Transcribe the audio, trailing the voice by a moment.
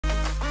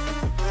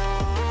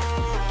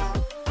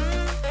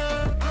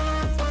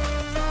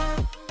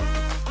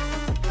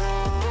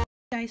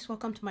Guys,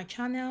 welcome to my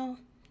channel.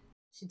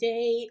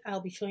 Today I'll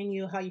be showing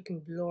you how you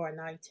can blur an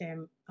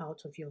item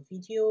out of your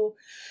video.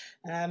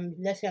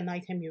 Let's say an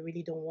item you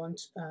really don't want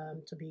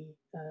to be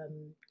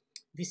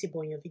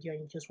visible in your video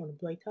and you just want to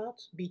blur it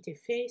out, be it a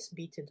face,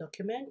 be it a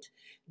document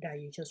that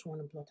you just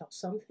want to blot out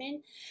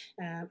something.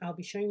 I'll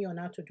be showing you on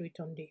how to do it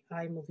on the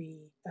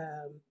iMovie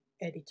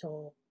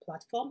editor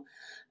platform.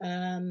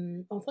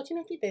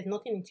 Unfortunately, there's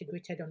nothing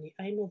integrated on the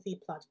iMovie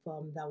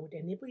platform that would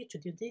enable you to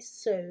do this.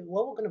 So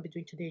what we're going to be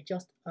doing today is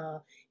just a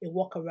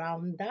walk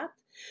around that.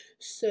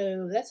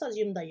 So let's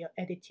assume that you're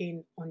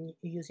editing on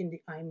using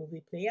the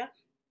iMovie player.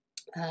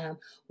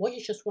 What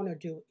you just want to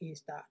do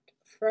is that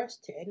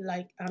first thing,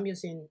 like I'm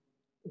using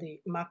the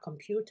Mac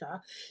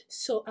computer,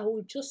 so I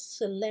will just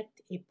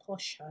select a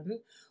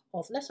portion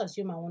of, let's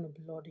assume I want to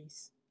blur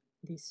this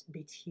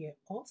bit here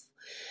off.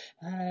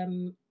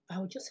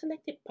 I'll just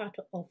select a part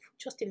of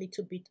just a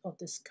little bit of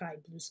the sky,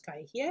 blue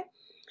sky here,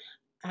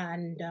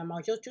 and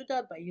I'll just do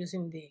that by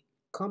using the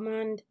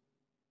command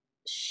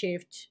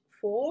shift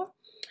 4,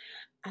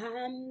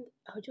 and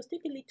I'll just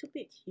take a little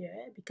bit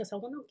here because I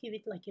want to give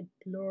it like a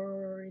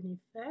blurring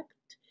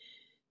effect.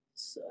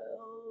 So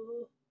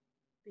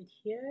bit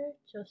here,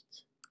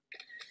 just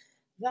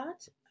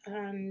that,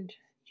 and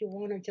you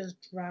want to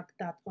just drag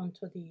that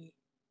onto the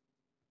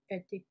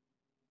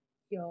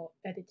your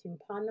editing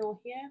panel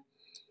here.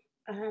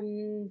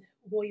 And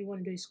what you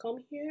want to do is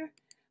come here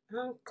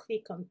and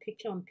click on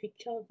picture on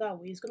picture. That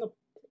way it's going to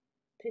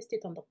paste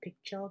it on the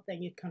picture,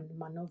 then you can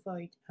maneuver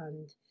it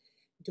and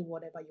do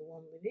whatever you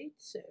want with it.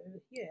 So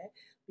here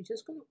we're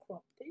just going to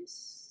crop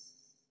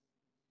this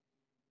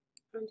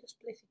and just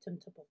place it on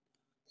top of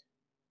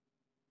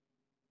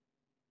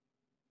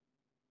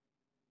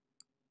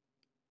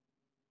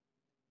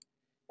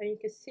that. And you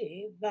can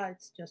see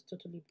that's just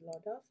totally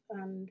blurred off,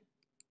 and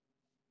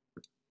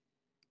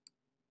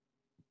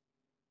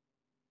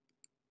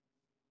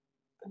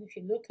if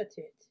you look at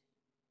it,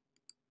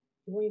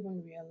 you won't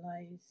even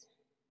realize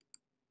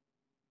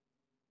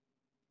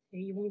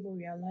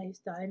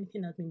that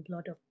anything has been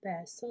blurred off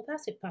there. So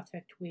that's a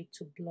perfect way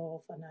to blur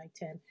off an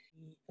item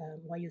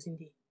while using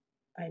the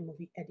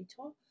iMovie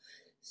editor.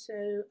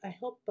 So I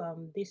hope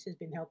this has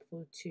been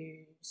helpful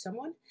to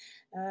someone.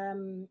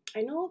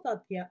 I know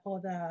that there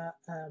are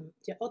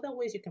other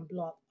ways you can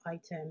blur out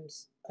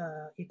items.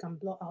 You can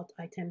blur out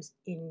items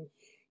on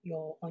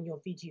your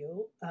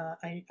video.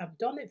 I've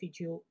done a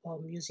video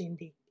using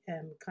the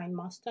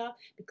KineMaster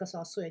because I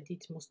also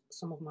edit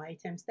some of my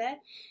items there,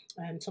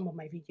 and some of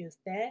my videos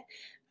there.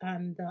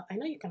 And I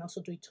know you can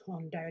also do it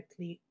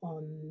directly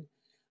on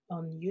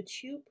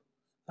YouTube.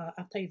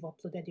 After you've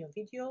uploaded your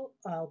video,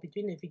 I'll be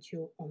doing a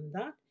video on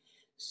that.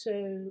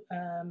 So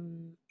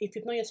if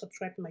you've not yet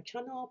subscribed to my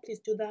channel, please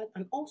do that,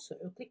 and also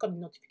click on the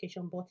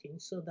notification button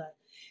so that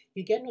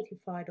you get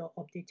notified or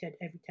updated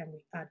every time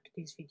we add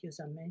these videos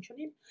I'm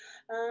mentioning.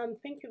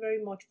 Thank you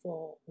very much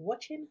for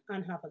watching,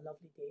 and have a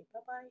lovely day.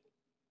 Bye bye.